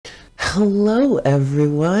Hello,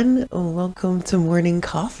 everyone. Welcome to Morning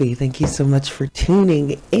Coffee. Thank you so much for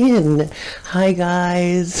tuning in. Hi,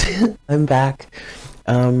 guys. I'm back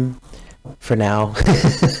for now.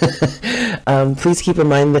 Please keep in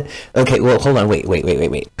mind that... Okay, well, hold on. Wait.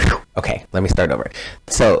 Okay, let me start over.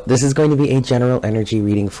 So this is going to be a general energy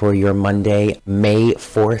reading for your Monday, May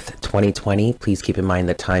 4th, 2020. Please keep in mind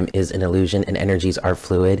that time is an illusion and energies are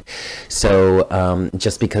fluid. So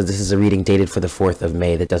just because this is a reading dated for the 4th of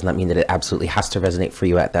May, that does not mean that it absolutely has to resonate for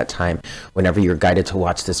you at that time. Whenever you're guided to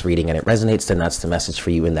watch this reading and it resonates, then that's the message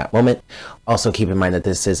for you in that moment. Also keep in mind that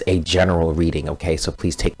this is a general reading, okay? So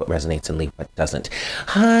please take what resonates and leave what doesn't.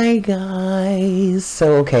 Hi, guys.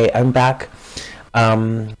 So, okay, I'm back.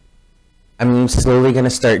 I'm slowly going to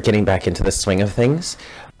start getting back into the swing of things.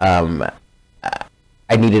 I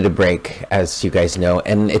needed a break, as you guys know,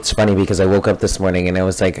 and it's funny because I woke up this morning and I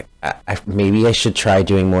was like, maybe I should try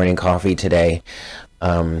doing morning coffee today.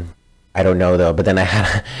 I don't know though, but then I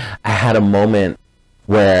had a moment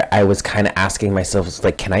where I was kind of asking myself,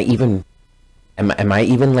 like, can I even, am I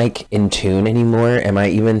even like in tune anymore? Am I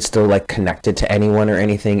even still like connected to anyone or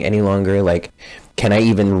anything any longer? Like, can I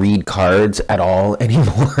even read cards at all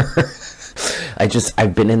anymore?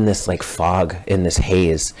 I've been in this like fog, in this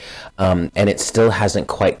haze, and it still hasn't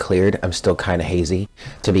quite cleared. I'm still kind of hazy,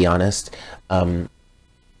 to be honest.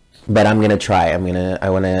 But I'm gonna try. I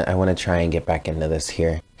wanna try and get back into this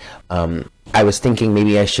here. I was thinking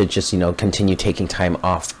maybe I should just, continue taking time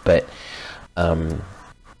off, but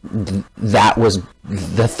that was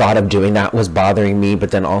the thought of doing that was bothering me. But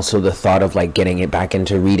then also the thought of like getting it back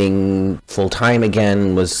into reading full time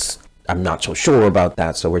again was, I'm not so sure about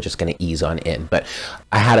that, so we're just going to ease on in. But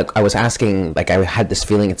I was asking, like, I had this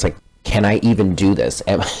feeling, it's like, can I even do this?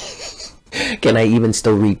 Can I even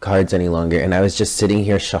still read cards any longer? And I was just sitting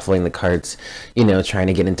here shuffling the cards, trying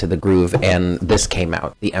to get into the groove, and this came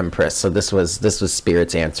out, the Empress. So this was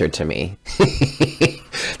Spirit's answer to me.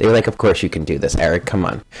 They were like, of course you can do this, Eric, come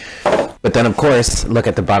on. But then, of course, look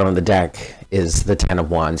at the bottom of the deck is the Ten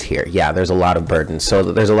of Wands here. Yeah, there's a lot of burden. So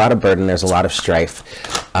there's a lot of burden. There's a lot of strife.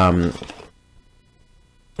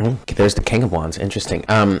 There's the King of Wands. Interesting.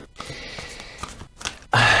 The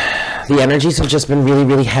energies have just been really,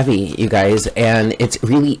 really heavy, you guys. And it's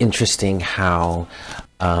really interesting how,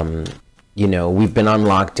 we've been on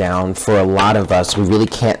lockdown. For a lot of us, we really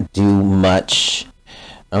can't do much.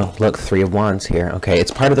 Oh, look, Three of Wands here. Okay, it's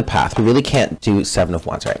part of the path. We really can't do Seven of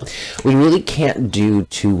Wands, right? We really can't do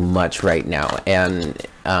too much right now. And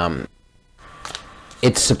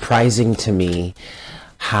it's surprising to me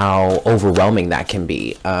how overwhelming that can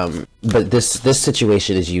be. But this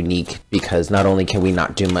situation is unique because not only can we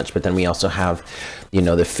not do much, but then we also have,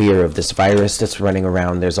 the fear of this virus that's running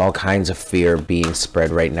around. There's all kinds of fear being spread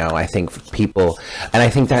right now. I think people, and I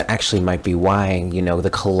think that actually might be why, the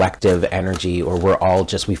collective energy, or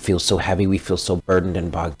we feel so heavy, we feel so burdened and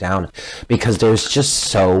bogged down, because there's just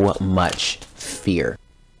so much fear.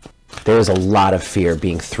 There's a lot of fear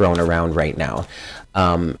being thrown around right now.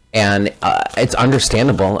 And it's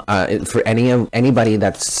understandable for anybody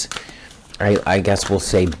that's, I guess we'll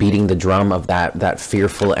say, beating the drum of that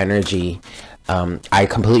fearful energy. I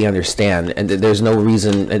completely understand, and there's no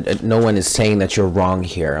reason, no one is saying that you're wrong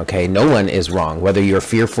here, okay? No one is wrong, whether you're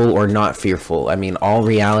fearful or not fearful. I mean, all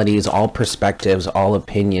realities, all perspectives, all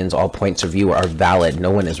opinions, all points of view are valid.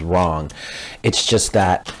 No one is wrong. It's just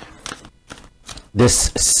that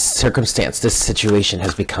this circumstance, this situation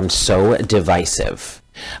has become so divisive,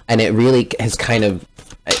 and it really has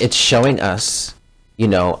it's showing us,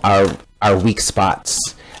 our weak spots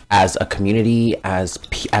as a community, as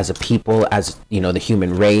a people, as, the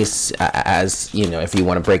human race, as, if you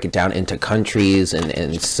want to break it down into countries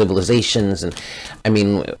and civilizations. And I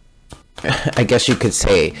mean, I guess you could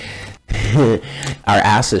say our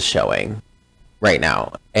ass is showing right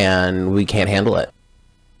now, and we can't handle it.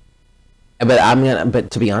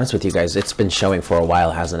 But to be honest with you guys, it's been showing for a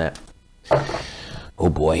while, hasn't it? Oh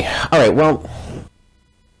boy. All right, well,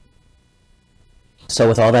 so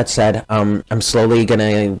with all that said, I'm slowly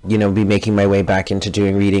gonna, be making my way back into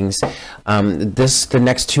doing readings. The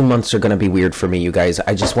next 2 months are gonna be weird for me, you guys.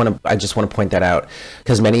 I just want to point that out,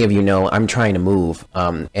 because many of you know I'm trying to move,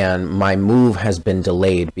 and my move has been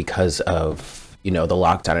delayed because of, the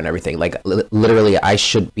lockdown and everything. Like literally, I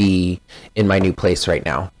should be in my new place right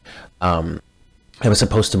now. I was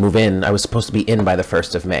supposed to move in. I was supposed to be in by the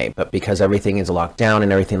 1st of May, but because everything is locked down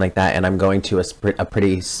and everything like that, and I'm going to a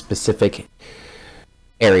pretty specific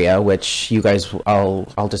area, which you guys,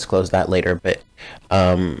 I'll disclose that later, but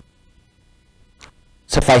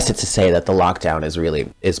suffice it to say that the lockdown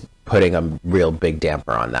is putting a real big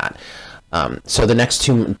damper on that. So the next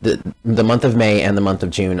the month of May and the month of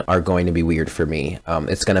June are going to be weird for me.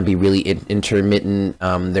 It's going to be really intermittent.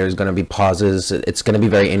 There's going to be pauses. It's going to be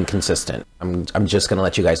very inconsistent. I'm just going to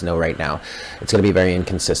let you guys know right now. It's going to be very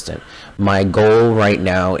inconsistent. My goal right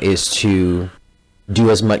now is to do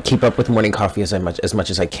as much, keep up with morning coffee as much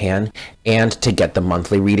as I can, and to get the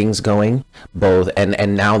monthly readings going, both.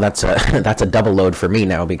 And now that's a double load for me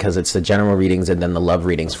now, because it's the general readings and then the love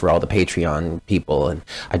readings for all the Patreon people. And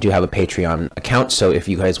I do have a Patreon account, so if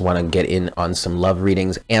you guys want to get in on some love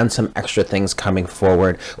readings and some extra things coming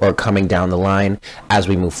forward or coming down the line as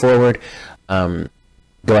we move forward, go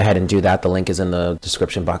ahead and do that. The link is in the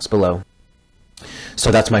description box below. So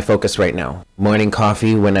that's my focus right now. Morning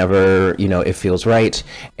coffee whenever, you know, it feels right,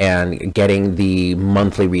 and getting the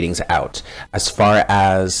monthly readings out. As far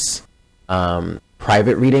as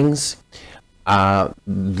private readings,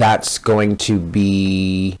 that's going to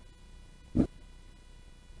be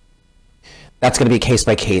case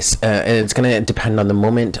by case, and it's going to depend on the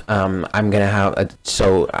moment. I'm going to have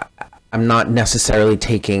I'm not necessarily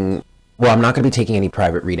taking. Well, I'm not going to be taking any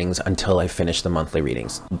private readings until I finish the monthly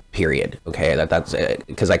readings, period. Okay, that's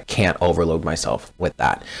because I can't overload myself with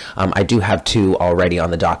that. I do have 2 already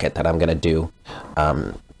on the docket that I'm going to do,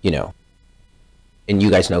 you know, and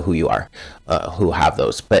you guys know who you are, who have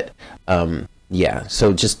those. But yeah,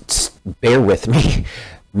 so just bear with me.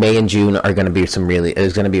 May and June are going to be is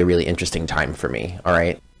going to be a really interesting time for me. All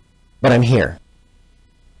right, but I'm here,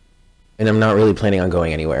 and I'm not really planning on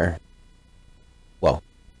going anywhere. Well,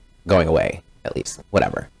 going away, at least.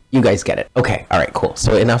 Whatever, you guys get it. Okay, all right, cool.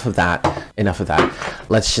 So enough of that.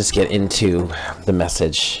 Let's just get into the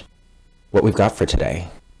message, what we've got for today.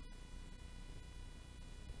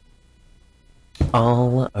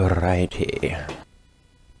 All righty.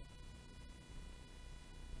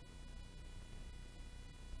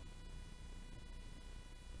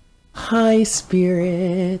 Hi,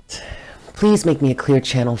 Spirit. Please make me a clear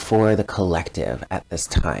channel for the collective at this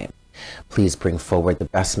time. Please bring forward the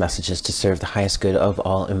best messages to serve the highest good of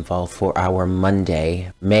all involved for our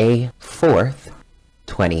Monday, May 4th,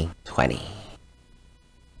 2020.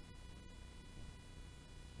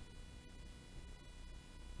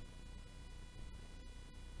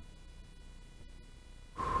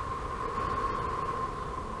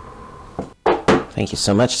 Thank you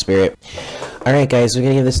so much, Spirit. All right, guys, we're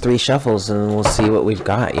going to give this 3 shuffles, and we'll see what we've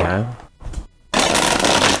got, yeah?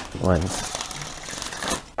 1.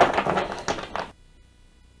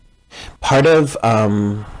 Part of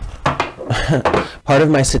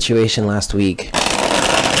my situation last week.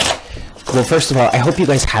 Well, first of all, I hope you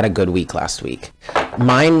guys had a good week last week.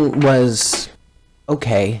 Mine was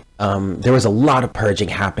okay. There was a lot of purging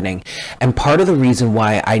happening, and part of the reason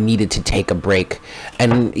why I needed to take a break,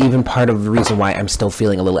 and even part of the reason why I'm still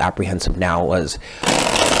feeling a little apprehensive now, was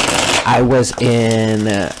I was in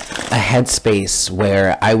a headspace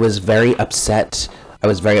where I was very upset. I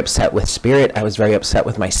was very upset with Spirit. I was very upset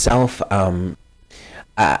with myself. I've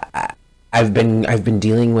been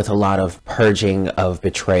dealing with a lot of purging of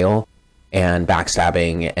betrayal and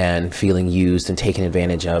backstabbing and feeling used and taken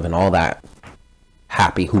advantage of and all that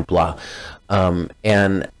happy hoopla.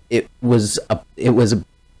 And it was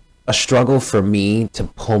a struggle for me to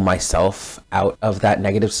pull myself out of that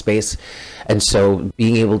negative space. And so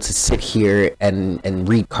being able to sit here and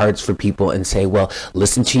read cards for people and say, well,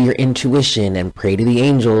 listen to your intuition and pray to the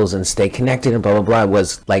angels and stay connected and blah, blah, blah,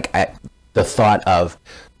 was like the thought of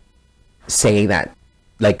saying that,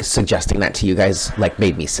 like suggesting that to you guys, like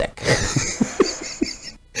made me sick.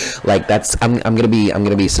 Like that's, I'm gonna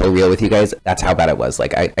be so real with you guys. That's how bad it was.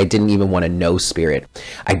 Like I didn't even want to know Spirit.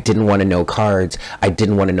 I didn't want to know cards. I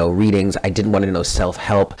didn't want to know readings. I didn't want to know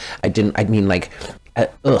self-help. I mean like,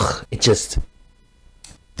 it just,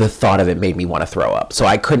 the thought of it made me want to throw up. So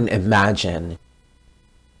I couldn't imagine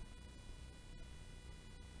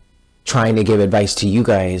trying to give advice to you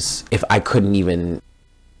guys if I couldn't even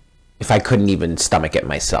stomach it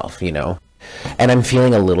myself, you know? And I'm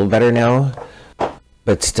feeling a little better now,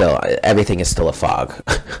 but still, everything is still a fog.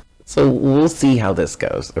 So we'll see how this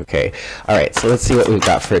goes, okay? All right, so let's see what we've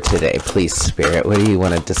got for today. Please, Spirit, what do you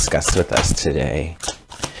want to discuss with us today?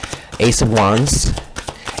 Ace of Wands,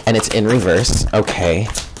 and it's in reverse, okay.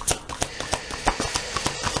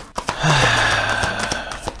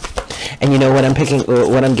 And you know what I'm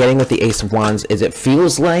getting with the Ace of Wands is it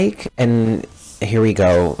feels like, and here we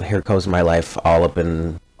go, here goes my life all up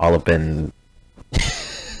in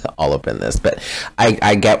this, but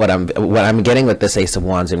I get what I'm getting with this Ace of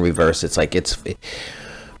Wands in reverse. It's like it's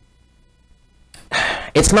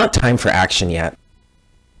not time for action yet,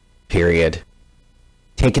 period.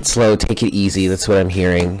 Take it slow, take it easy. That's what I'm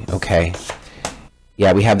hearing. Okay,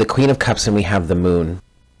 Yeah, we have the Queen of Cups and we have the Moon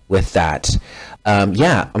with that.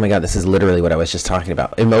 Yeah, oh my God, this is literally what I was just talking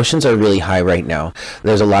about. Emotions are really high right now.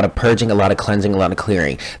 There's a lot of purging, a lot of cleansing, a lot of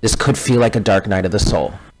clearing. This could feel like a dark night of the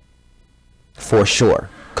soul. For sure.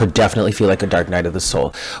 Could definitely feel like a dark night of the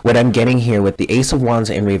soul. What I'm getting here with the Ace of Wands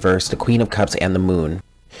in reverse, the Queen of Cups, and the Moon,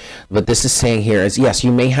 what this is saying here is, yes,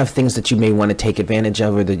 you may have things that you may want to take advantage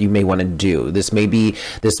of or that you may want to do. This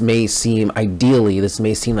may seem, ideally, this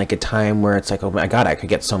may seem like a time where it's like, oh my God, I could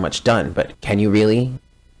get so much done. But can you really?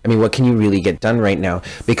 I mean, what can you really get done right now?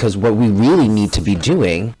 Because what we really need to be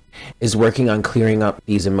doing is working on clearing up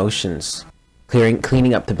these emotions,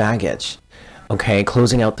 cleaning up the baggage, okay?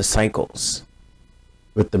 Closing out the cycles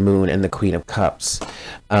with the Moon and the Queen of Cups.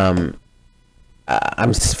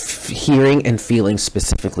 I'm hearing and feeling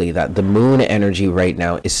specifically that the Moon energy right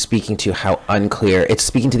now is speaking to how unclear, it's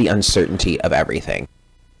speaking to the uncertainty of everything.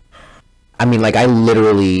 I mean, like, I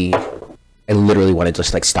literally want to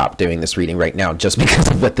just like stop doing this reading right now just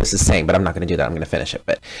because of what this is saying, but I'm not going to do that. I'm going to finish it,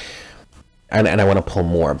 but and I want to pull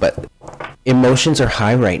more, but emotions are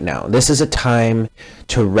high right now. This is a time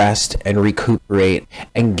to rest and recuperate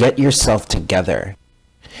and get yourself together.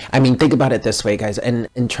 I mean, think about it this way, guys, and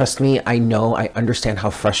trust me, I understand how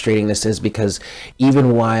frustrating this is, because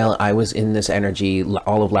even while I was in this energy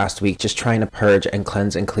all of last week, just trying to purge and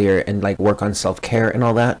cleanse and clear and like work on self-care and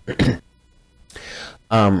all that,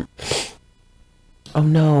 oh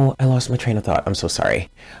no, I lost my train of thought. I'm so sorry.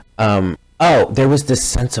 Oh, there was this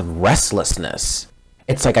sense of restlessness.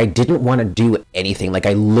 It's like I didn't want to do anything. Like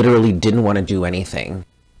I literally didn't want to do anything.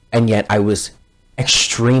 And yet I was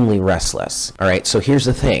extremely restless. All right. So here's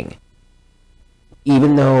the thing.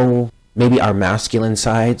 Even though maybe our masculine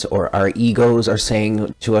sides or our egos are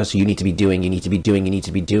saying to us, you need to be doing, you need to be doing, you need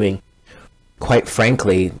to be doing. Quite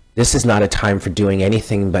frankly, this is not a time for doing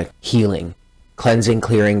anything but healing, cleansing,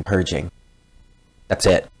 clearing, purging. That's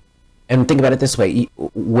it. And think about it this way.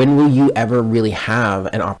 When will you ever really have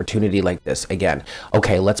an opportunity like this again?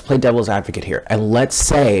 Okay, let's play devil's advocate here. And let's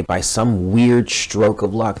say by some weird stroke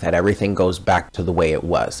of luck that everything goes back to the way it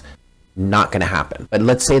was. Not going to happen. But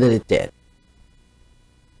let's say that it did.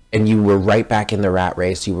 And you were right back in the rat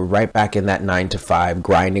race. You were right back in that 9 to 5,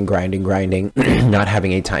 grinding, not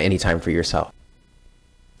having any time for yourself.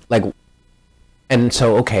 Like, and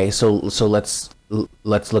so, okay, so let's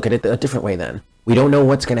look at it a different way then. We don't know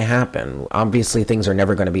what's going to happen. Obviously, things are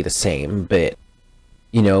never going to be the same, but,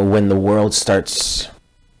 you know, when the world starts,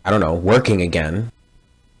 I don't know, working again,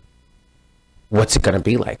 what's it going to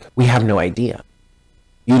be like? We have no idea.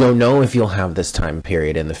 You don't know if you'll have this time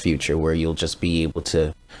period in the future where you'll just be able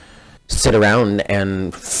to sit around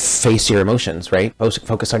and face your emotions, right?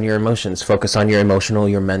 Focus on your emotions, focus on your emotional,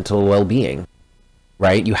 your mental well-being,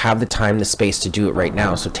 right? You have the time, the space to do it right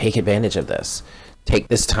now, so take advantage of this. Take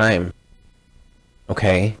this time.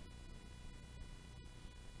 Okay.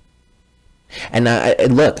 And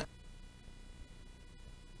look,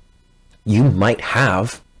 you might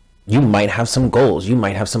have some goals. You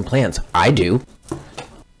might have some plans. I do.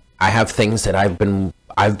 I have things that I've been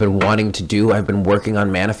wanting to do. I've been working on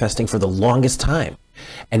manifesting for the longest time.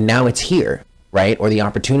 And now it's here, right? Or the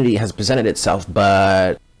opportunity has presented itself,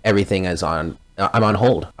 but everything is I'm on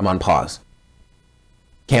hold. I'm on pause.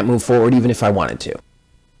 Can't move forward even if I wanted to,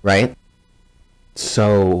 right?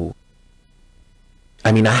 So,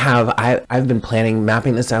 I mean, I've been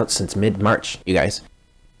mapping this out since mid-March, you guys.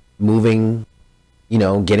 Moving, you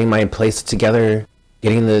know, getting my place together,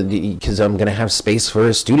 because I'm going to have space for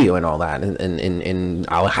a studio and all that. And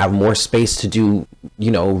I'll have more space to do,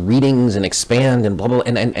 you know, readings and expand and blah, blah.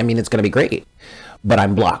 And I mean, it's going to be great. But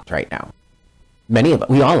I'm blocked right now. Many of us,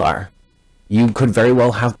 we all are. You could very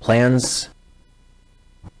well have plans,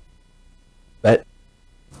 but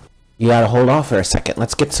you gotta hold off for a second.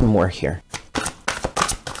 Let's get some more here.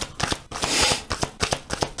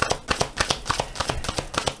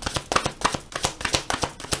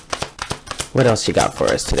 What else you got for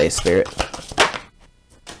us today, Spirit?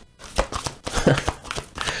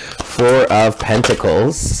 Four of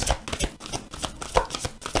Pentacles.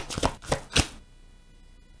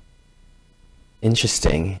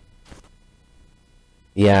 Interesting.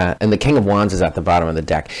 Yeah, and the King of Wands is at the bottom of the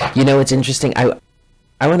deck. You know, it's interesting.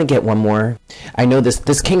 I want to get one more. I know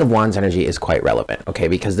this King of Wands energy is quite relevant, okay,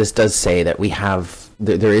 because this does say that we have,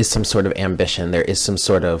 there is some sort of ambition, there is some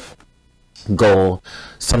sort of goal,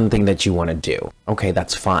 something that you want to do. Okay,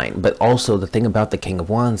 that's fine. But also the thing about the King of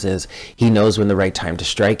Wands is he knows when the right time to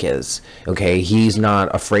strike is. Okay, he's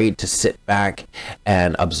not afraid to sit back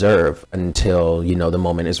and observe until, you know, the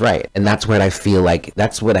moment is right. And that's what I feel like,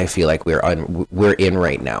 we're in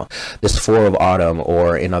right now. This Four of Autumn,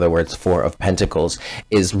 or in other words, Four of Pentacles,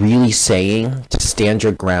 is really saying to stand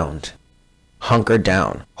your ground, hunker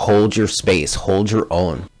down, hold your space, hold your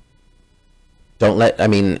own. Don't let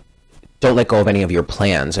go of any of your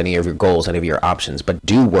plans, any of your goals, any of your options, but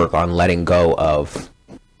do work on letting go of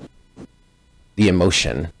the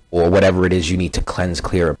emotion or whatever it is you need to cleanse,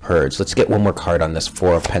 clear, or purge. Let's get one more card on this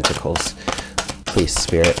Four of Pentacles, please,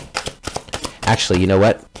 Spirit. Actually, you know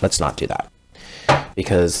what? Let's not do that,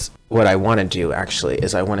 because what I want to do actually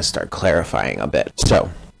is I want to start clarifying a bit. So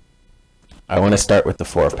I want to start with the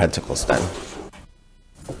Four of Pentacles then.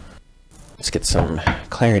 Let's get some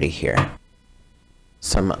clarity here.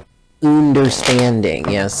 Some understanding.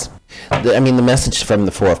 Yes, the message from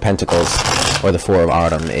the Four of Pentacles or the Four of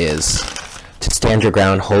Autumn is to stand your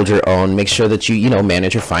ground, hold your own, make sure that you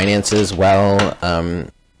manage your finances well.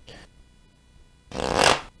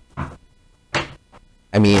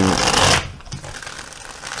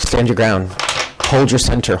 Stand your ground, hold your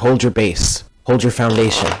center, hold your base, hold your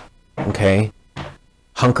foundation. Okay,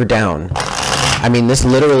 hunker down. This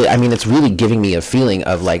literally, it's really giving me a feeling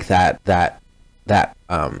of like that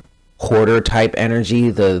hoarder type energy,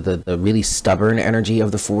 the really stubborn energy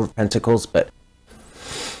of the Four of Pentacles, but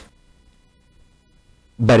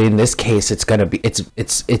in this case it's gonna be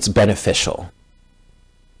it's beneficial.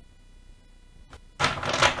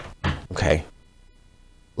 Okay,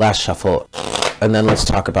 last shuffle, and then let's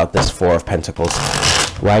talk about this Four of Pentacles.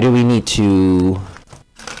 Why do we need to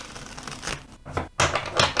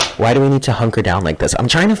hunker down like this? I'm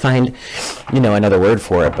trying to find, another word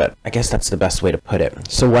for it, but I guess that's the best way to put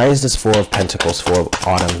it. So why is this Four of Pentacles, Four of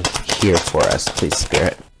Autumn here for us, please,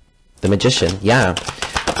 Spirit? The Magician. Yeah.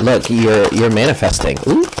 Look, you're manifesting.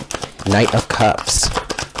 Ooh. Knight of Cups.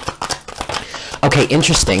 Okay,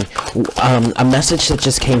 interesting. A message that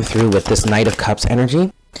just came through with this Knight of Cups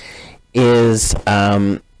energy is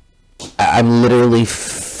I'm literally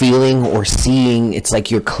feeling or seeing, it's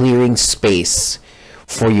like you're clearing space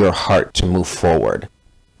for your heart to move forward.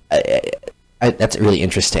 That's really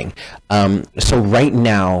interesting. So right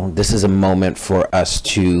now, this is a moment for us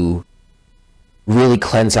to really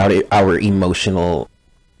cleanse out our emotional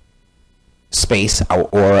space,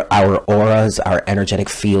 our auras, our energetic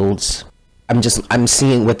fields. I'm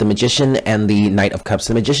seeing with the Magician and the Knight of Cups.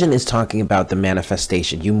 The Magician is talking about the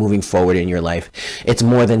manifestation, you moving forward in your life. It's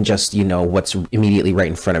more than just, what's immediately right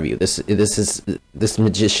in front of you. This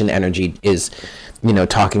Magician energy is,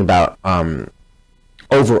 talking about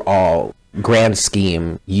overall grand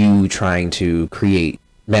scheme, you trying to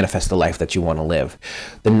manifest the life that you want to live.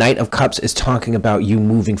 The Knight of Cups is talking about you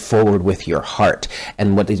moving forward with your heart,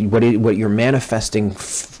 and what you're manifesting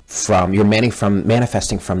from. You're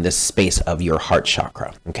manifesting from this space of your heart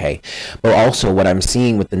chakra. Okay, but also what I'm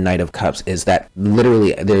seeing with the Knight of Cups is that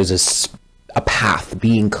literally there's a path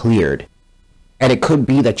being cleared, and it could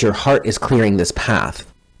be that your heart is clearing this path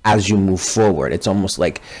as you move forward. It's almost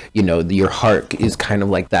like, your heart is kind of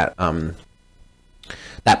like that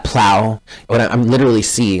that plow. I'm literally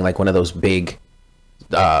seeing like one of those big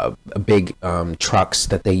trucks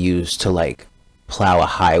that they use to like plow a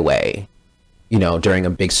highway, during a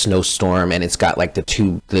big snowstorm, and it's got like the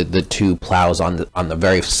two plows on the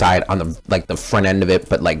very side, on the front end of it,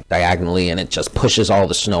 but like diagonally, and it just pushes all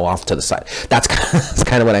the snow off to the side. That's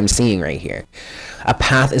kind of what I'm seeing right here. A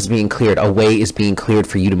path is being cleared, a way is being cleared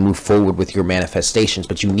for you to move forward with your manifestations,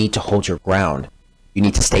 but you need to hold your ground. You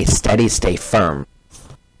need to stay steady, stay firm.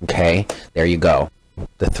 Okay, there you go.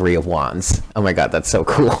 The Three of Wands. Oh my God, that's so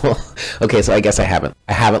cool. Okay, so I guess I haven't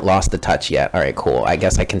lost the touch yet. All right, cool. I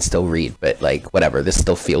guess I can still read, but like whatever. This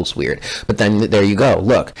still feels weird. But then there you go.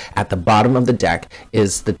 Look, at the bottom of the deck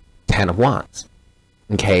is the Ten of Wands.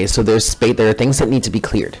 Okay, so there are things that need to be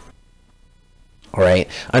cleared. All right,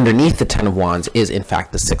 underneath the Ten of Wands is in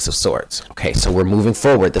fact the Six of Swords. Okay, so we're moving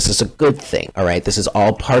forward. This is a good thing. All right, this is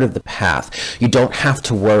all part of the path. You don't have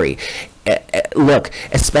to worry. Look,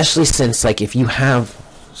 especially since, like, if you have,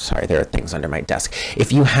 sorry, there are things under my desk.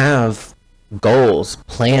 If you have goals,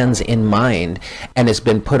 plans in mind, and it's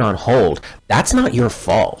been put on hold, that's not your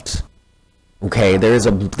fault. Okay, there's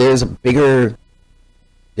a much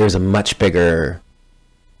bigger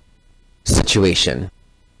situation.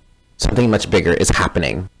 Something much bigger is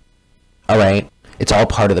happening. All right, it's all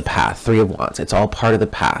part of the path. Three of Wands, it's all part of the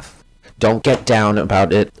path. Don't get down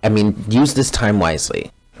about it. Use this time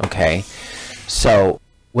wisely. Okay, so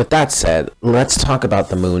with that said, let's talk about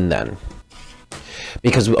the moon then.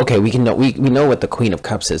 because okay, we know what the Queen of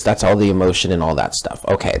Cups is. That's all the emotion and all that stuff.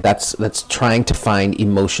 Okay, that's trying to find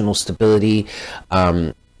emotional stability,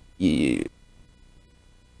 all that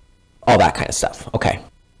kind of stuff. Okay,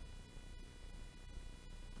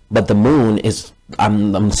 but the moon is,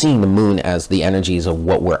 I'm seeing the moon as the energies of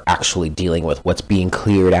what we're actually dealing with, what's being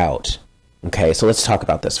cleared out. Okay, so let's talk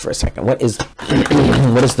about this for a second. What is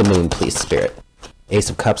what is the moon, please, Spirit? Ace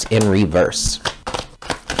of Cups in reverse.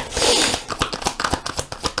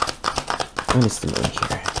 What is the moon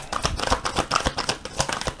here?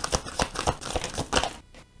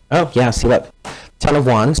 Oh, yeah, see, look. Ten of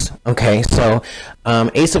Wands. Okay, so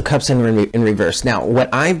Ace of Cups in reverse. Now, what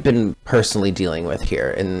I've been personally dealing with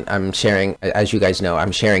here, and I'm sharing, as you guys know,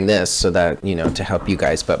 I'm sharing this so that, you know, to help you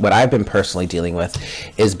guys, but what I've been personally dealing with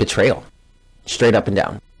is betrayal, straight up and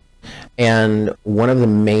down. And one of the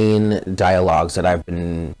main dialogues that I've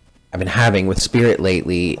been having with Spirit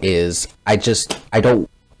lately is I don't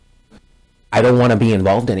want to be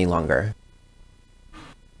involved any longer.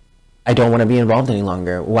 I don't want to be involved any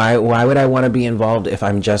longer. Why would I want to be involved if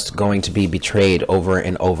I'm just going to be betrayed over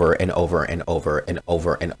and over and over and over and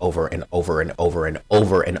over and over and over and over and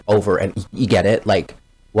over and over, and you get it? Like,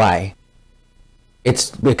 why?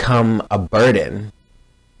 It's become a burden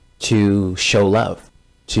to show love,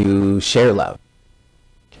 to share love.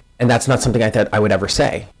 And that's not something I thought I would ever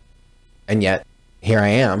say. And yet, here I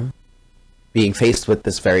am, being faced with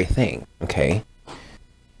this very thing, okay?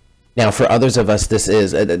 Now, for others of us, this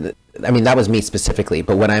is, I mean, that was me specifically,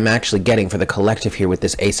 but what I'm actually getting for the collective here with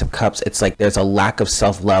this Ace of Cups, it's like there's a lack of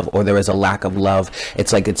self-love, or there is a lack of love.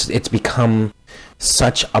 It's like it's become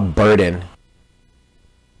such a burden.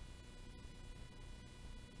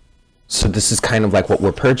 So this is kind of like what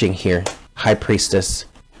we're purging here. High Priestess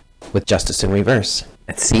with Justice in reverse.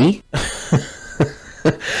 Let's see?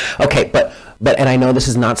 Okay, but and I know this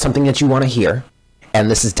is not something that you want to hear. And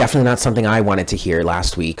this is definitely not something I wanted to hear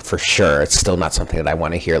last week, for sure. It's still not something that I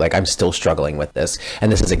want to hear. Like, I'm still struggling with this. And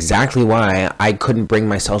this is exactly why I couldn't bring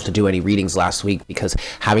myself to do any readings last week, because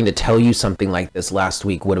having to tell you something like this last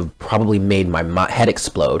week would have probably made my head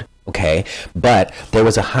explode, okay? But there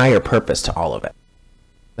was a higher purpose to all of it.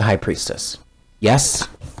 The High Priestess. Yes,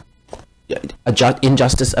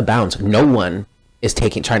 injustice abounds. No one is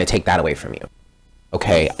trying to take that away from you,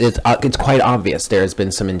 okay? It's quite obvious there has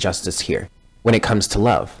been some injustice here when it comes to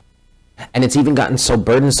love, and it's even gotten so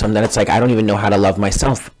burdensome that it's like I don't even know how to love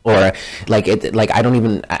myself, or like I don't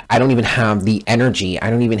even have the energy,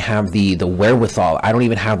 I don't even have the wherewithal, I don't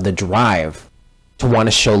even have the drive to want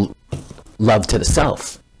to show love to the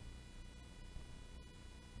self.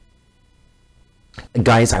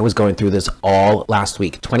 Guys, I was going through this all last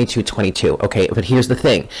week, 2222. Okay, but here's the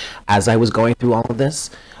thing, as I was going through all of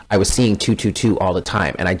this, I was seeing 222 all the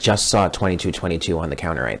time, and I just saw 2222 on the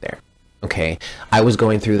counter right there. Okay, I was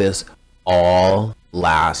going through this all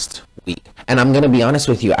last week. And I'm going to be honest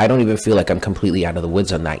with you, I don't even feel like I'm completely out of the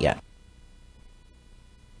woods on that yet.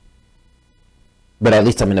 But at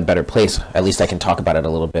least I'm in a better place. At least I can talk about it a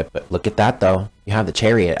little bit. But look at that, though. You have the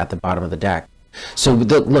Chariot at the bottom of the deck. So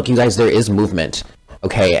look, you guys, there is movement.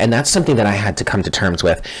 Okay, and that's something that I had to come to terms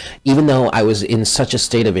with. Even though I was in such a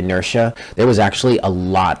state of inertia, there was actually a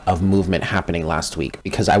lot of movement happening last week,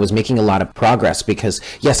 because I was making a lot of progress. Because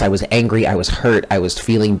yes, I was angry, I was hurt, I was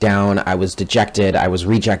feeling down, I was dejected, I was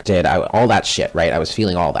rejected, all that shit, right? I was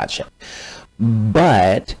feeling all that shit.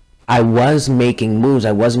 But I was making moves,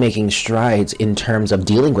 I was making strides in terms of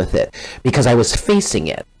dealing with it, because I was facing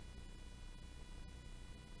it.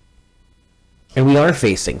 And we are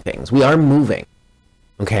facing things, we are moving.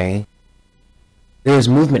 Okay, there's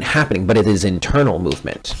movement happening, but it is internal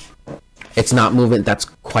movement. It's not movement that's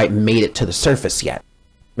quite made it to the surface yet.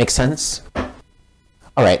 Make sense?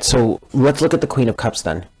 All right, so let's look at the Queen of Cups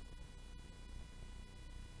then.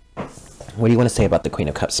 What do you want to say about the Queen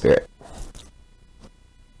of Cups, Spirit?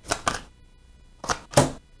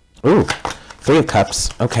 Ooh, Three of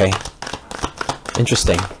Cups. Okay,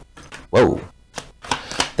 interesting. Whoa.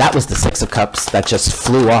 That was the Six of Cups that just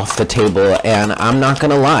flew off the table, and I'm not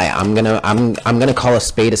gonna lie, I'm gonna call a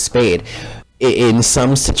spade a spade. In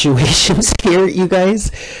some situations here, you guys,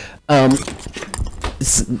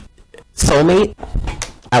 soulmate,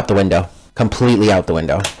 out the window, completely out the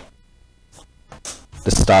window.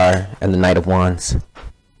 The Star and the Knight of Wands,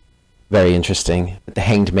 very interesting. The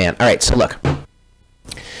Hanged Man. All right, so look.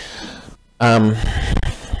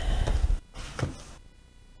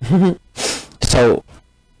 So.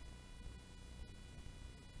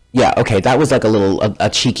 Yeah, okay, that was like a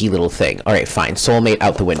cheeky little thing. All right, fine, soulmate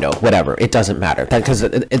out the window, whatever. It doesn't matter, because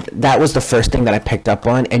that was the first thing that I picked up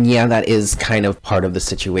on, and yeah, that is kind of part of the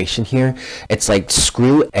situation here. It's like,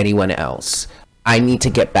 screw anyone else. I need to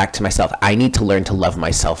get back to myself. I need to learn to love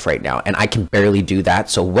myself right now. And I can barely do that.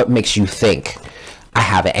 So what makes you think I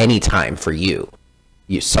have any time for you?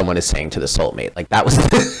 Someone is saying to the soulmate. Like, that was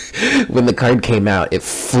when the card came out, it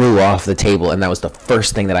flew off the table, and that was the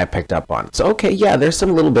first thing that I picked up on. So okay, yeah, there's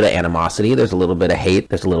some little bit of animosity, there's a little bit of hate,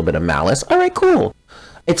 there's a little bit of malice. All right, cool.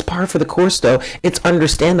 It's par for the course, though. It's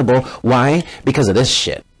understandable. Why? Because of this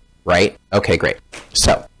shit, right? Okay, great.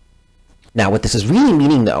 So now what this is really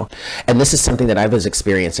meaning, though, and this is something that I was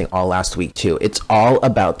experiencing all last week too, it's all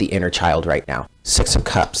about the inner child right now. Six of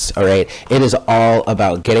Cups, all right? It is all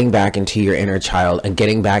about getting back into your inner child and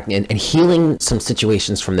getting back in and healing some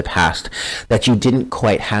situations from the past that you didn't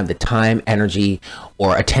quite have the time, energy,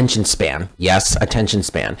 or attention span, yes, attention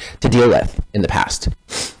span, to deal with in the past.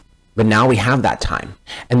 But now we have that time,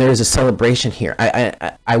 and there is a celebration here.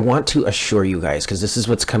 I want to assure you guys, because this is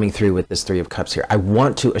what's coming through with this Three of Cups here. I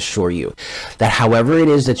want to assure you that however it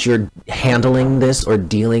is that you're handling this or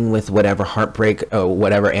dealing with whatever heartbreak,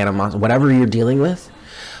 whatever animosity, whatever you're dealing with,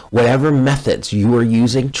 whatever methods you are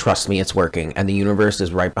using, trust me, it's working. And the universe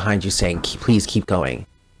is right behind you saying, please keep going,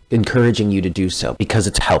 encouraging you to do so because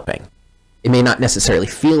it's helping. It may not necessarily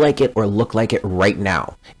feel like it or look like it right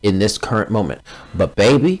now in this current moment, but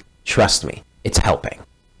baby, trust me, it's helping.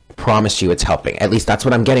 I promise you it's helping. At least that's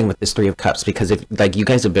what I'm getting with this Three of Cups, because if, like, you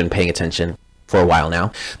guys have been paying attention for a while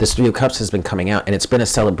now, this Three of Cups has been coming out, and it's been a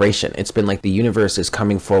celebration. It's been like the universe is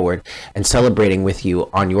coming forward and celebrating with you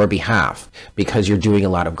on your behalf because you're doing a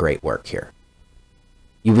lot of great work here.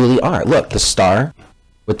 You really are. Look, the Star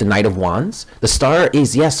with the Knight of Wands. The Star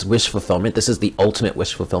is, yes, wish fulfillment. This is the ultimate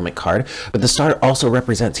wish fulfillment card, but the Star also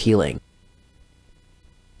represents healing.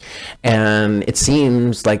 And it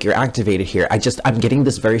seems like you're activated here. I'm getting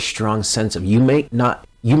this very strong sense of you may not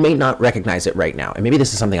recognize it right now. And maybe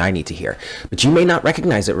this is something I need to hear, but you may not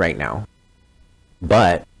recognize it right now,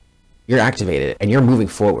 but you're activated and you're moving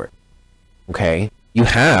forward. Okay. You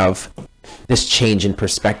have this change in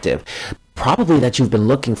perspective, probably that you've been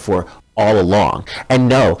looking for all along. And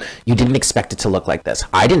no, you didn't expect it to look like this.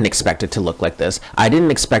 I didn't expect it to look like this. I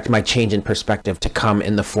didn't expect my change in perspective to come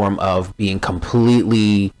in the form of being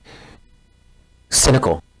completely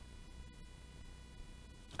cynical.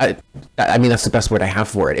 I mean, that's the best word I have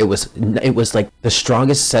for it. It was like the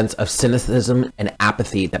strongest sense of cynicism and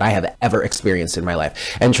apathy that I have ever experienced in my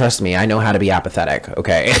life. And trust me, I know how to be apathetic,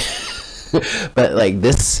 okay? But like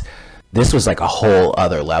this was like a whole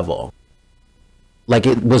other level. Like,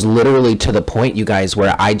 it was literally to the point, you guys,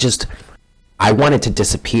 where I wanted to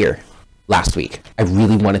disappear last week. I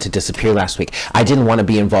really wanted to disappear last week. I didn't want to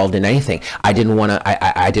be involved in anything. I didn't want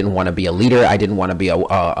to be a leader. I didn't want to be a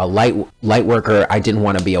light worker. I didn't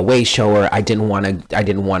want to be a way shower. I didn't want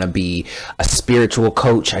to be a spiritual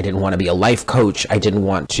coach. I didn't want to be a life coach. I didn't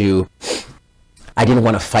want to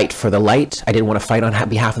fight for the light. I didn't want to fight on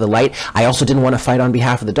behalf of the light. I also didn't want to fight on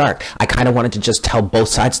behalf of the dark. I kind of wanted to just tell both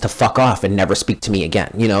sides to fuck off and never speak to me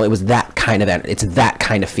again. You know, it was that kind of, it's that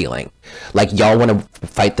kind of feeling. Like, y'all want to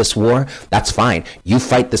fight this war? That's fine. You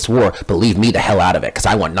fight this war, but leave me the hell out of it, because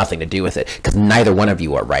I want nothing to do with it, because neither one of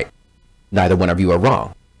you are right. Neither one of you are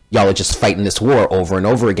wrong. Y'all are just fighting this war over and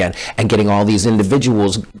over again and getting all these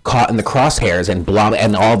individuals caught in the crosshairs and blah,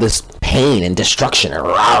 and all this pain and destruction.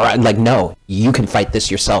 Like, no, you can fight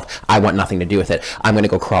this yourself. I want nothing to do with it. I'm going to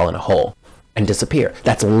go crawl in a hole and disappear.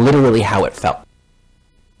 That's literally how it felt.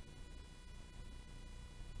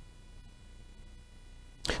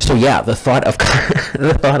 So yeah, the thought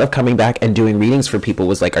of coming back and doing readings for people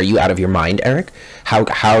was like, are you out of your mind, Eric?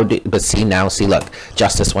 But see, look,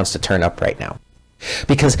 justice wants to turn up right now.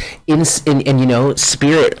 Because in you know,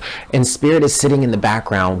 spirit is sitting in the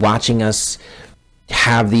background watching us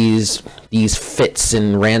have these fits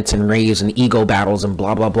and rants and raves and ego battles and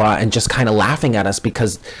blah blah blah, and just kind of laughing at us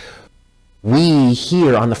because we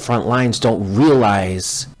here on the front lines don't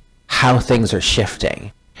realize how things are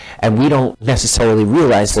shifting, and we don't necessarily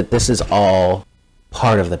realize that this is all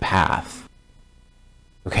part of the path.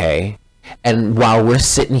 Okay? And while we're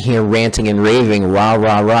sitting here ranting and raving, rah,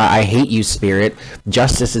 rah, rah, I hate you, spirit,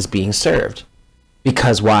 justice is being served.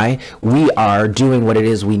 Because why? We are doing what it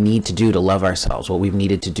is we need to do to love ourselves, what we've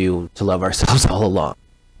needed to do to love ourselves all along.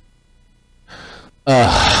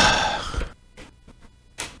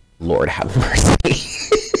 Lord have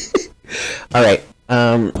mercy. All right,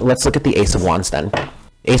 let's look at the Ace of Wands then.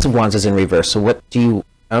 Ace of Wands is in reverse, so what do you...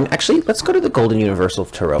 actually, let's go to the Golden Universal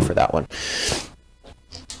Tarot for that one.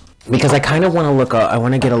 Because I kind of want to look, I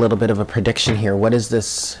want to get a little bit of a prediction here. What is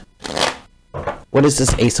this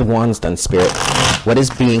Ace of Wands then, Spirit? What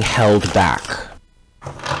is being held back?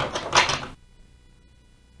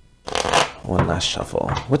 One last last shuffle.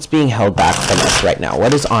 What's being held back from us right now?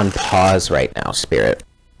 What is on pause right now, Spirit?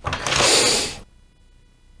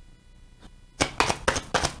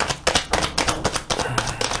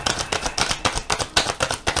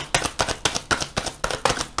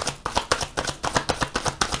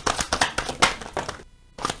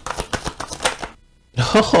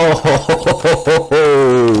 Oh,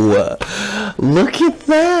 look at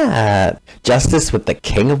that. Justice with the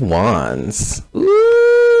King of Wands. Ooh.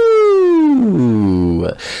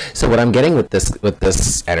 So what I'm getting with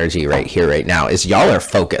this energy right here, right now, is y'all are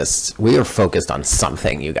focused. We are focused on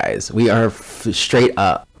something, you guys. We are straight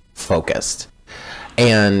up focused.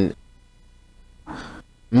 And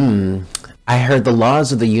I heard the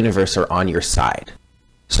laws of the universe are on your side.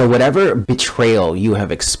 So whatever betrayal you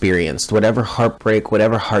have experienced, whatever heartbreak,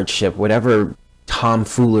 whatever hardship, whatever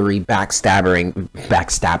tomfoolery, backstabbering,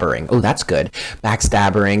 oh, that's good,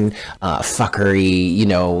 backstabbering, fuckery, you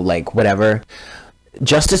know, like whatever,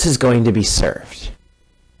 justice is going to be served.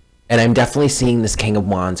 And I'm definitely seeing this King of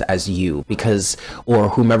Wands as you, because, or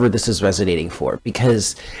whomever this is resonating for,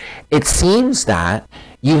 because it seems that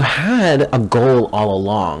you had a goal all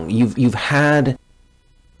along. You've had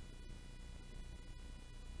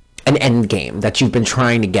an end game that you've been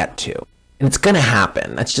trying to get to, and it's gonna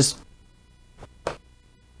happen. That's just,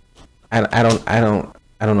 I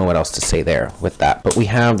don't know what else to say there with that. But we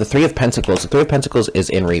have the Three of Pentacles. The Three of Pentacles is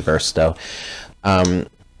in reverse though.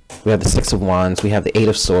 We have the Six of Wands, we have the Eight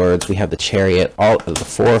of Swords, we have the Chariot, all the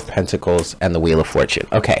Four of Pentacles, and the Wheel of Fortune.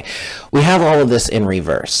 Okay, we have all of this in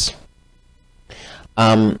reverse.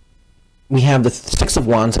 We have the Six of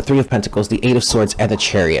Wands, the Three of Pentacles, the Eight of Swords, and the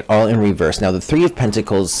Chariot, all in reverse. Now, the Three of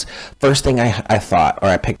Pentacles, first thing I thought, or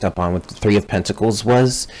I picked up on with the Three of Pentacles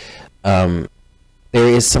was there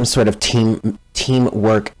is some sort of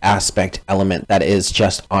teamwork aspect element that is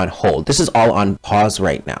just on hold. This is all on pause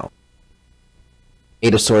right now.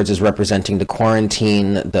 Eight of Swords is representing the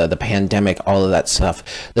quarantine, the pandemic, all of that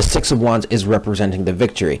stuff. The Six of Wands is representing the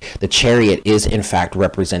victory. The Chariot is, in fact,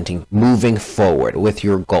 representing moving forward with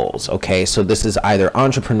your goals, okay? So this is either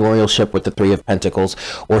entrepreneurship with the Three of Pentacles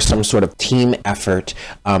or some sort of team effort,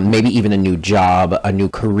 maybe even a new job, a new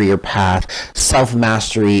career path,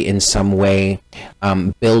 self-mastery in some way,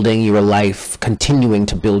 building your life, continuing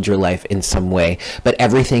to build your life in some way. But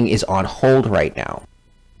everything is on hold right now.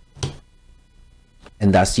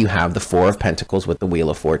 And thus you have the Four of Pentacles with the Wheel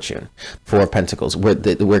of Fortune. Four of Pentacles.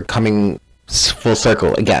 We're coming full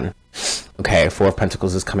circle again. Okay, Four of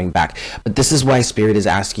Pentacles is coming back. But this is why Spirit is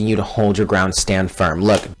asking you to hold your ground, stand firm.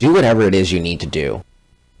 Look, do whatever it is you need to do.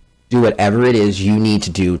 Do whatever it is you need to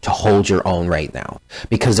do to hold your own right now.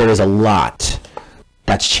 Because there is a lot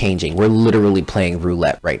that's changing. We're literally playing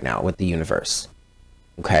roulette right now with the universe.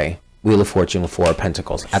 Okay, Wheel of Fortune with Four of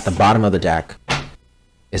Pentacles. At the bottom of the deck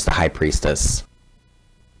is the High Priestess.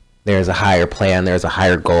 There's a higher plan, there's a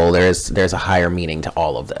higher goal, there's a higher meaning to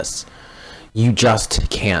all of this. You just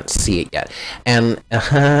can't see it yet. And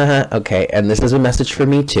okay, and this is a message for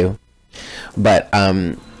me too. But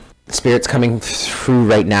Spirit's coming through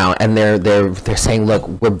right now, and they're saying, look,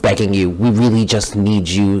 we're begging you. We really just need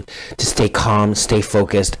you to stay calm, stay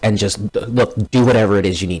focused, and just look, do whatever it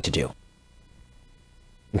is you need to do.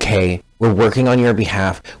 Okay, we're working on your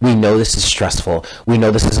behalf. We know this is stressful. We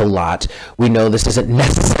know this is a lot. We know this isn't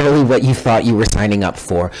necessarily what you thought you were signing up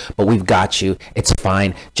for, but we've got you. It's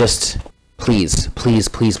fine. Just please, please,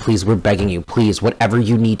 please, please, we're begging you, please, whatever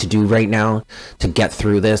you need to do right now to get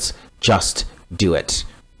through this, just do it.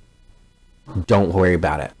 Don't worry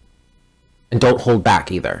about it. And don't hold back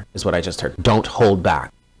either, is what I just heard. Don't hold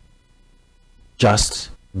back. Just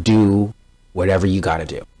do whatever you got to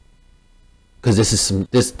do. Because this is some,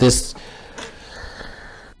 there's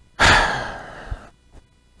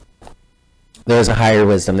a higher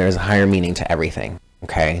wisdom, there's a higher meaning to everything,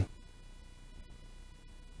 okay?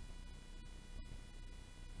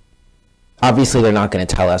 Obviously, they're not going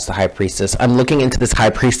to tell us, the High Priestess. I'm looking into this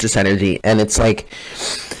High Priestess energy, and it's like,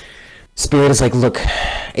 Spirit is like, look,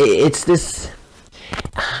 it's this,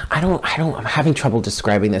 I'm having trouble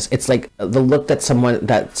describing this. It's like the look that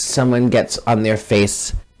someone gets on their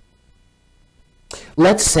face.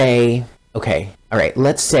 Let's say, okay, all right,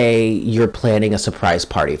 let's say you're planning a surprise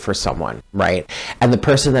party for someone, right? And the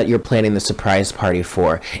person that you're planning the surprise party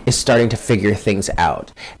for is starting to figure things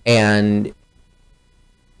out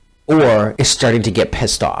or is starting to get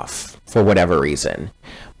pissed off for whatever reason.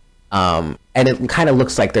 And it kind of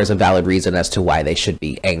looks like there's a valid reason as to why they should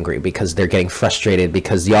be angry, because they're getting frustrated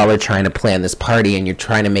because y'all are trying to plan this party and you're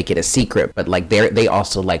trying to make it a secret, but like they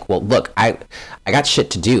also like, well, look, I got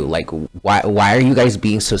shit to do. Like, why are you guys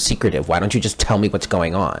being so secretive? Why don't you just tell me what's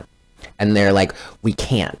going on? And they're like, we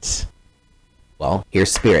can't. Well,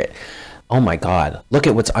 here's Spirit. Oh my God, look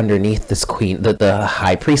at what's underneath this queen, the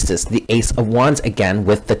high priestess, the Ace of Wands again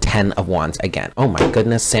with the 10 of Wands again. Oh my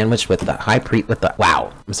goodness, sandwiched with the high priest, with the,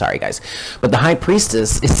 wow, I'm sorry guys. But the high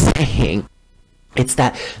priestess is saying, it's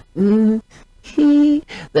that, oh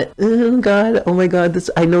God, oh my God, this,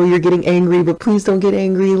 I know you're getting angry, but please don't get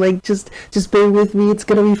angry. Like, just bear with me. It's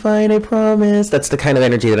gonna be fine, I promise. That's the kind of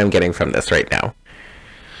energy that I'm getting from this right now.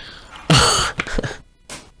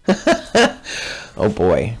 Oh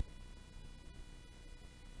boy.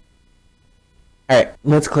 All right,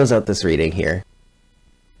 let's close out this reading here.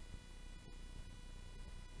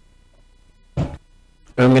 I'm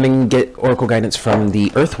going to get Oracle guidance from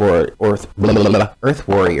the Earth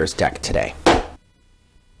Warriors deck today.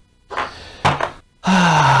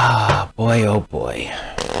 Ah, boy, oh boy.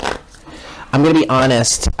 I'm going to be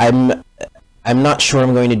honest. I'm not sure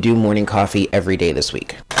I'm going to do morning coffee every day this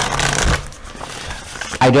week.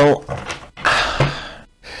 I don't.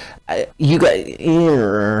 You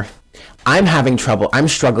guys. I'm having trouble. I'm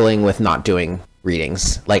struggling with not doing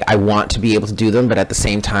readings. Like, I want to be able to do them, but at the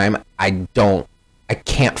same time, I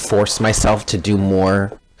can't force myself to do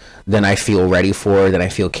more than I feel ready for, than I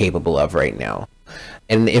feel capable of right now.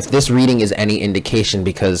 And if this reading is any indication,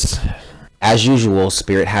 because as usual,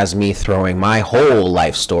 Spirit has me throwing my whole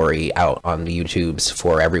life story out on the YouTubes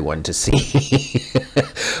for everyone to see.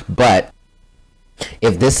 But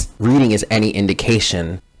if this reading is any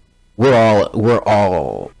indication, we're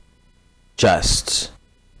all just,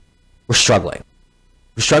 we're struggling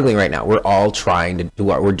right now. We're all trying to do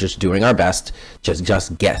what we're just doing our best,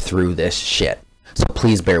 just get through this shit. So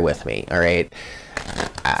please bear with me. All right,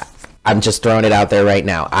 I'm just throwing it out there right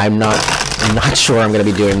now. I'm not sure I'm going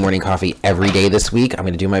to be doing morning coffee every day this week. I'm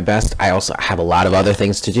going to do my best. I also have a lot of other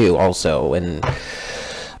things to do also, and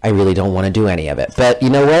I really don't want to do any of it, but you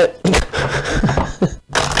know what?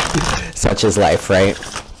 Such is life, right?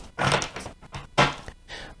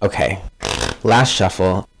 Okay, last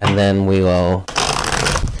shuffle, and then we'll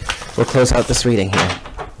close out this reading here.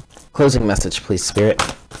 Closing message, please, Spirit.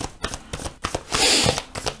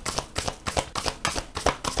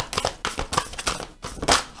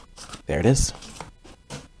 There it is.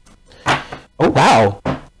 Oh wow,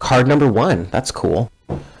 card number 1. That's cool.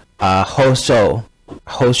 Hosho.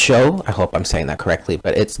 I hope I'm saying that correctly,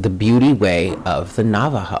 but it's the beauty way of the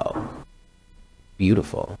Navajo.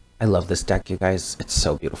 Beautiful. I love this deck, you guys. It's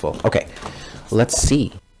so beautiful. Okay, let's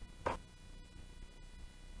see.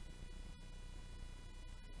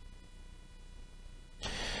 All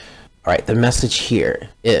right, the message here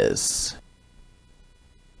is,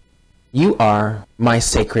 you are my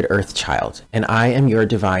sacred earth child, and I am your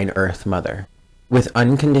divine earth mother. With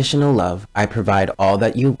unconditional love, I provide all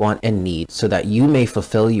that you want and need so that you may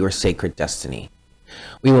fulfill your sacred destiny.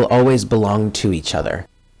 We will always belong to each other.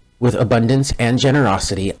 With abundance and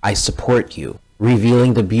generosity, I support you,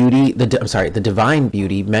 revealing the beauty, the divine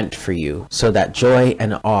beauty meant for you, so that joy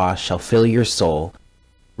and awe shall fill your soul.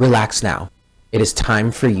 Relax now. It is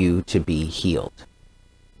time for you to be healed.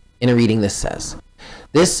 In a reading, this says,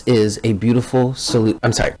 there is a beautiful solution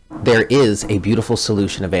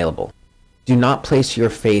available. Do not place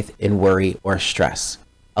your faith in worry or stress.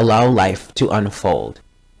 Allow life to unfold.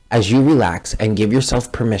 As you relax and give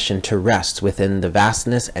yourself permission to rest within the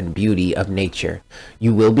vastness and beauty of nature,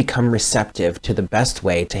 you will become receptive to the best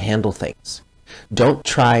way to handle things. Don't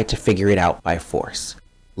try to figure it out by force.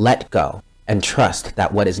 Let go and trust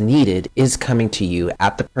that what is needed is coming to you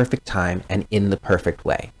at the perfect time and in the perfect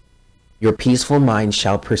way. Your peaceful mind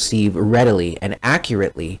shall perceive readily and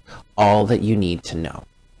accurately all that you need to know.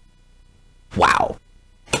 Wow.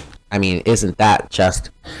 I mean, isn't that just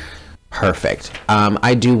perfect?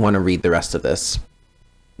 I do want to read the rest of this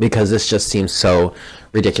because this just seems so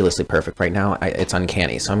ridiculously perfect right now. It's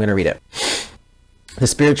uncanny, so I'm going to read it. The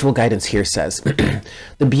spiritual guidance here says,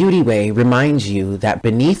 the beauty way reminds you that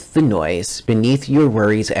beneath the noise, beneath your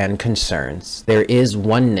worries and concerns, there is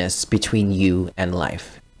oneness between you and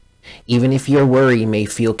life. Even if your worry may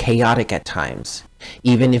feel chaotic at times,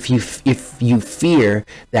 even if you fear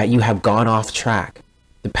that you have gone off track,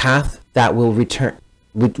 the path that will return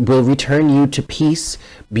you to peace,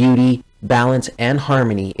 beauty, balance, and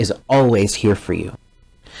harmony is always here for you.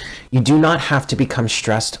 You do not have to become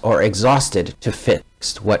stressed or exhausted to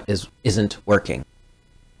fix what isn't working.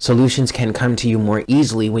 Solutions can come to you more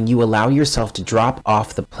easily when you allow yourself to drop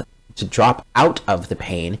out of the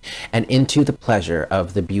pain and into the pleasure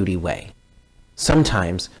of the beauty way.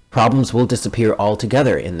 Sometimes problems will disappear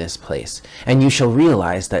altogether in this place, and you shall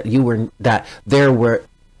realize that there were,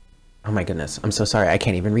 oh my goodness, I'm so sorry, I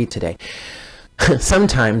can't even read today.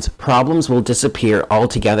 Sometimes problems will disappear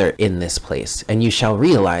altogether in this place, and you shall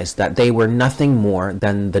realize that they were nothing more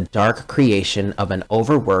than the dark creation of an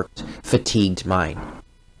overworked, fatigued mind.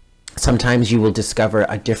 Sometimes you will discover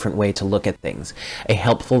a different way to look at things, a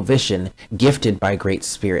helpful vision gifted by Great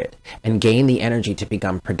Spirit, and gain the energy to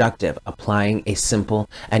become productive, applying a simple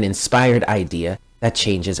and inspired idea that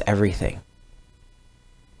changes everything.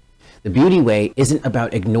 The beauty way isn't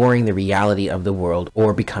about ignoring the reality of the world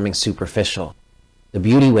or becoming superficial. The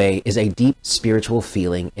beauty way is a deep spiritual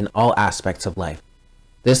feeling in all aspects of life.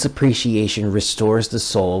 This appreciation restores the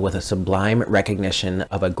soul with a sublime recognition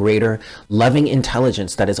of a greater, loving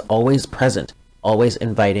intelligence that is always present, always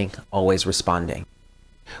inviting, always responding.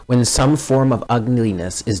 When some form of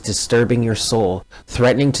ugliness is disturbing your soul,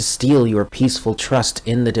 threatening to steal your peaceful trust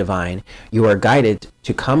in the divine, you are guided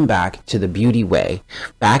to come back to the beauty way,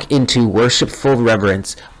 back into worshipful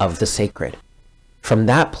reverence of the sacred. From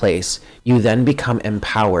that place, you then become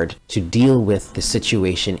empowered to deal with the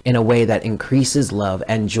situation in a way that increases love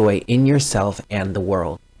and joy in yourself and the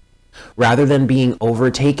world. Rather than being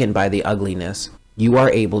overtaken by the ugliness, you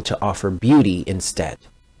are able to offer beauty instead.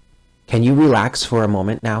 Can you relax for a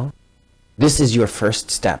moment now? This is your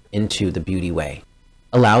first step into the beauty way.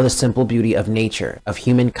 Allow the simple beauty of nature, of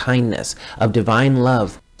human kindness, of divine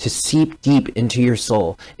love to seep deep into your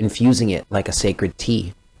soul, infusing it like a sacred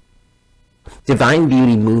tea. Divine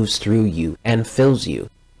beauty moves through you and fills you,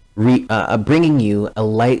 bringing you a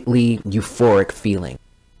lightly euphoric feeling.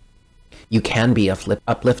 You can be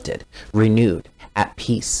uplifted, renewed, at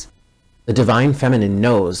peace. The divine feminine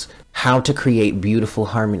knows how to create beautiful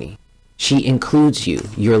harmony. She includes you,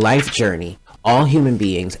 your life journey, all human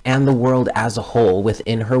beings, and the world as a whole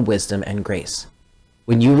within her wisdom and grace.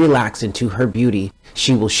 When you relax into her beauty,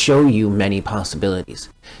 she will show you many possibilities.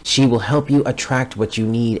 She will help you attract what you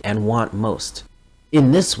need and want most.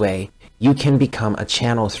 In this way, you can become a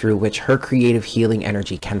channel through which her creative healing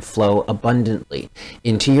energy can flow abundantly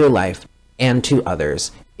into your life and to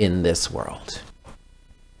others in this world.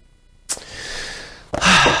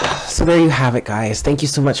 So there you have it, guys. Thank you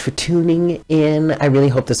so much for tuning in. I really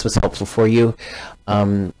hope this was helpful for you.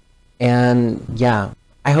 And yeah,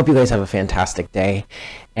 I hope you guys have a fantastic day.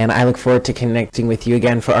 And I look forward to connecting with you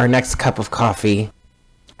again for our next cup of coffee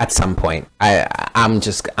at some point. I'm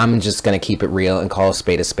just gonna keep it real and call a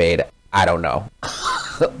spade. I don't know.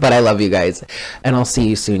 But I love you guys. And I'll see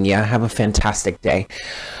you soon. Yeah, have a fantastic day.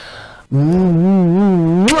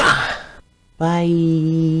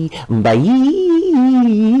 Bye. Bye.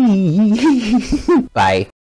 Bye.